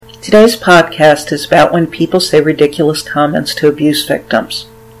Today's podcast is about when people say ridiculous comments to abuse victims.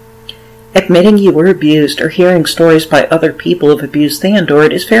 Admitting you were abused or hearing stories by other people of abuse they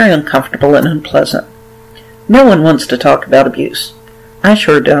endured is very uncomfortable and unpleasant. No one wants to talk about abuse. I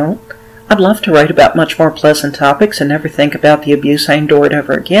sure don't. I'd love to write about much more pleasant topics and never think about the abuse I endured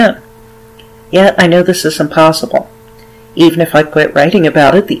ever again. Yet I know this is impossible. Even if I quit writing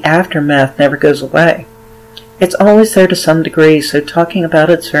about it, the aftermath never goes away. It's always there to some degree, so talking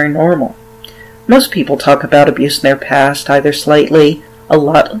about it's very normal. Most people talk about abuse in their past, either slightly, a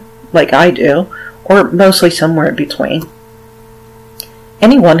lot, like I do, or mostly somewhere in between.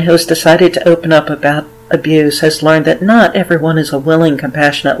 Anyone who has decided to open up about abuse has learned that not everyone is a willing,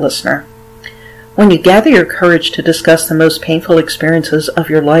 compassionate listener. When you gather your courage to discuss the most painful experiences of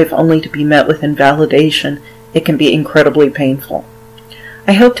your life only to be met with invalidation, it can be incredibly painful.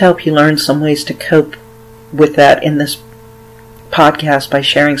 I hope to help you learn some ways to cope with that in this podcast by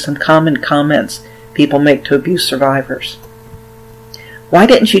sharing some common comments people make to abuse survivors. Why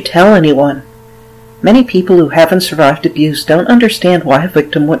didn't you tell anyone? Many people who haven't survived abuse don't understand why a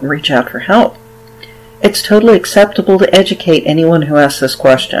victim wouldn't reach out for help. It's totally acceptable to educate anyone who asks this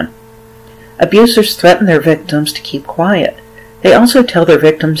question. Abusers threaten their victims to keep quiet. They also tell their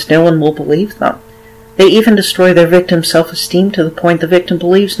victims no one will believe them. They even destroy their victim's self-esteem to the point the victim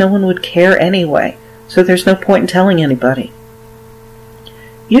believes no one would care anyway, so there's no point in telling anybody.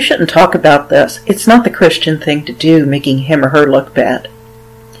 You shouldn't talk about this. It's not the Christian thing to do, making him or her look bad.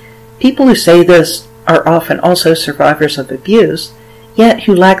 People who say this are often also survivors of abuse, yet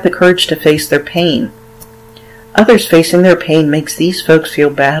who lack the courage to face their pain. Others facing their pain makes these folks feel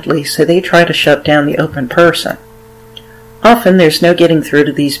badly, so they try to shut down the open person. Often there's no getting through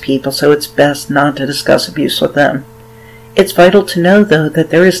to these people, so it's best not to discuss abuse with them. It's vital to know, though,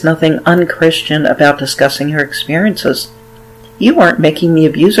 that there is nothing unchristian about discussing your experiences. You aren't making the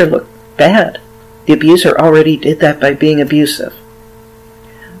abuser look bad. The abuser already did that by being abusive.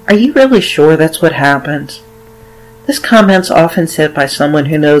 Are you really sure that's what happens? This comment's often said by someone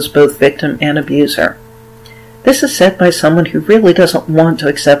who knows both victim and abuser. This is said by someone who really doesn't want to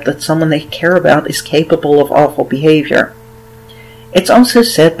accept that someone they care about is capable of awful behavior. It's also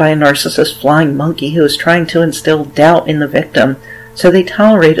said by a narcissist flying monkey who is trying to instill doubt in the victim, so they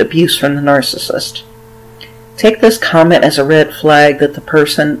tolerate abuse from the narcissist. Take this comment as a red flag that the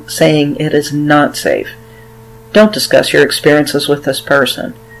person saying it is not safe. Don't discuss your experiences with this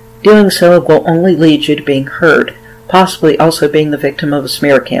person. Doing so will only lead you to being hurt, possibly also being the victim of a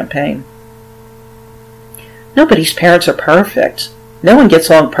smear campaign. Nobody's parents are perfect. No one gets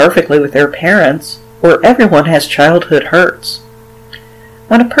along perfectly with their parents, or everyone has childhood hurts.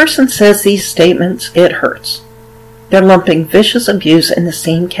 When a person says these statements, it hurts. They're lumping vicious abuse in the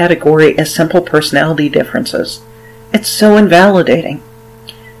same category as simple personality differences. It's so invalidating.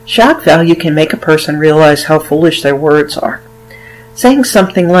 Shock value can make a person realize how foolish their words are. Saying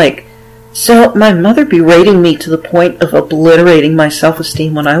something like, "So my mother berating me to the point of obliterating my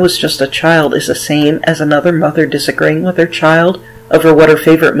self-esteem when I was just a child is the same as another mother disagreeing with her child over what her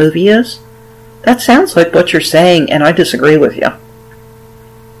favorite movie is? That sounds like what you're saying, and I disagree with you."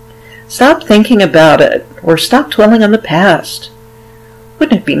 Stop thinking about it, or stop dwelling on the past.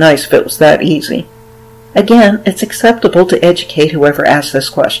 Wouldn't it be nice if it was that easy? Again, it's acceptable to educate whoever asks this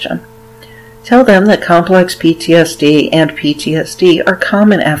question. Tell them that complex PTSD and PTSD are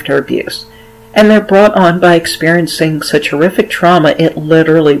common after abuse, and they're brought on by experiencing such horrific trauma it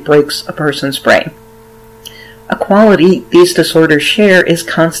literally breaks a person's brain. A quality these disorders share is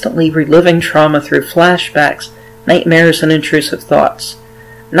constantly reliving trauma through flashbacks, nightmares, and intrusive thoughts.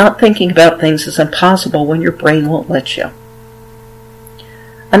 Not thinking about things is impossible when your brain won't let you.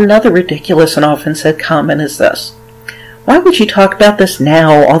 Another ridiculous and often said comment is this: "Why would you talk about this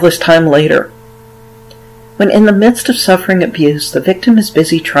now, all this time later?" When in the midst of suffering abuse, the victim is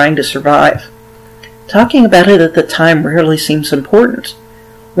busy trying to survive. Talking about it at the time rarely seems important.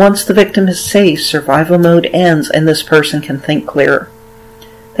 Once the victim is safe, survival mode ends and this person can think clearer.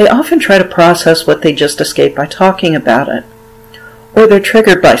 They often try to process what they just escaped by talking about it. Or they're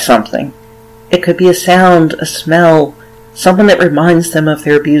triggered by something. It could be a sound, a smell, someone that reminds them of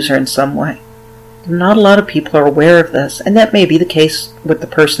their abuser in some way. Not a lot of people are aware of this, and that may be the case with the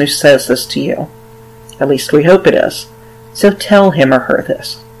person who says this to you. At least we hope it is. So tell him or her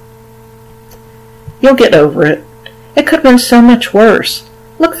this. You'll get over it. It could have been so much worse.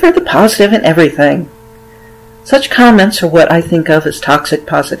 Look for the positive in everything. Such comments are what I think of as toxic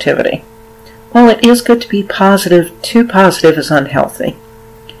positivity. While it is good to be positive, too positive is unhealthy.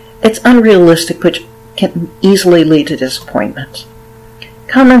 It's unrealistic, which can easily lead to disappointment.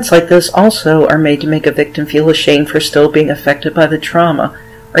 Comments like this also are made to make a victim feel ashamed for still being affected by the trauma,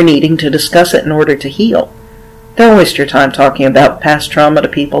 or needing to discuss it in order to heal. Don't waste your time talking about past trauma to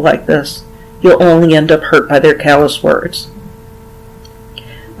people like this. You'll only end up hurt by their callous words.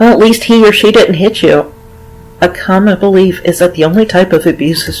 Well, at least he or she didn't hit you. A common belief is that the only type of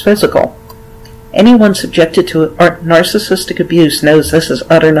abuse is physical. Anyone subjected to narcissistic abuse knows this is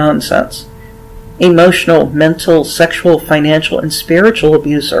utter nonsense. Emotional, mental, sexual, financial, and spiritual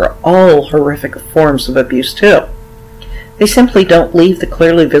abuse are all horrific forms of abuse too. They simply don't leave the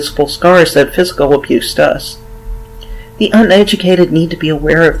clearly visible scars that physical abuse does. The uneducated need to be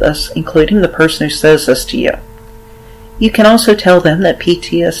aware of this, including the person who says this to you. You can also tell them that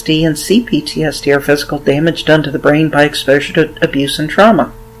PTSD and CPTSD are physical damage done to the brain by exposure to abuse and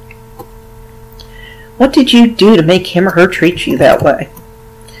trauma. What did you do to make him or her treat you that way?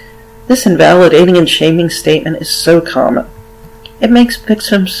 This invalidating and shaming statement is so common. It makes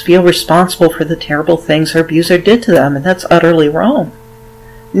victims feel responsible for the terrible things their abuser did to them, and that's utterly wrong.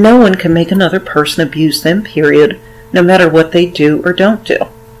 No one can make another person abuse them, period, no matter what they do or don't do.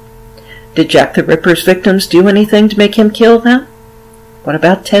 Did Jack the Ripper's victims do anything to make him kill them? What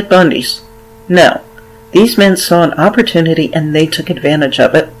about Ted Bundy's? No. These men saw an opportunity and they took advantage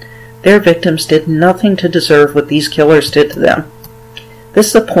of it. Their victims did nothing to deserve what these killers did to them. This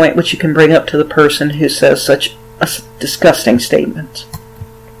is the point which you can bring up to the person who says such a disgusting statement.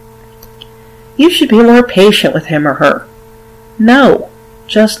 You should be more patient with him or her. No.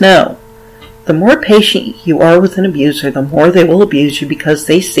 Just no. The more patient you are with an abuser, the more they will abuse you because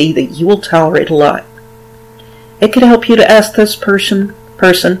they see that you will tolerate a lot. It could help you to ask this person,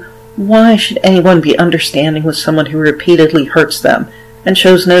 why should anyone be understanding with someone who repeatedly hurts them and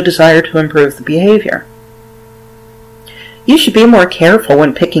shows no desire to improve the behavior? You should be more careful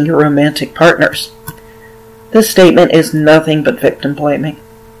when picking your romantic partners. This statement is nothing but victim blaming.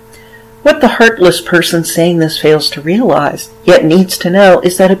 What the heartless person saying this fails to realize, yet needs to know,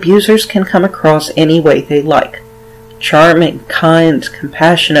 is that abusers can come across any way they like. Charming, kind,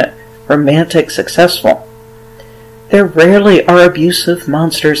 compassionate, romantic, successful. There rarely are abusive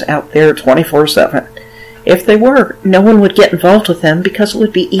monsters out there 24/7. If they were, no one would get involved with them because it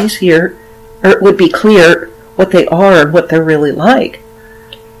would be clear what they are and what they're really like.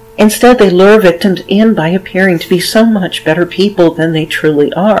 Instead, they lure victims in by appearing to be so much better people than they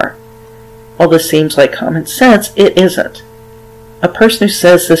truly are. While this seems like common sense, it isn't. A person who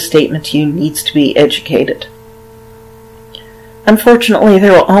says this statement to you needs to be educated. Unfortunately,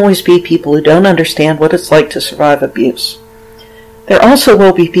 there will always be people who don't understand what it's like to survive abuse. There also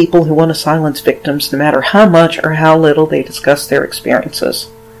will be people who want to silence victims no matter how much or how little they discuss their experiences.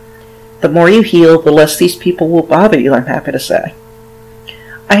 The more you heal, the less these people will bother you, I'm happy to say.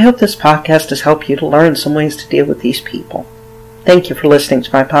 I hope this podcast has helped you to learn some ways to deal with these people. Thank you for listening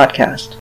to my podcast.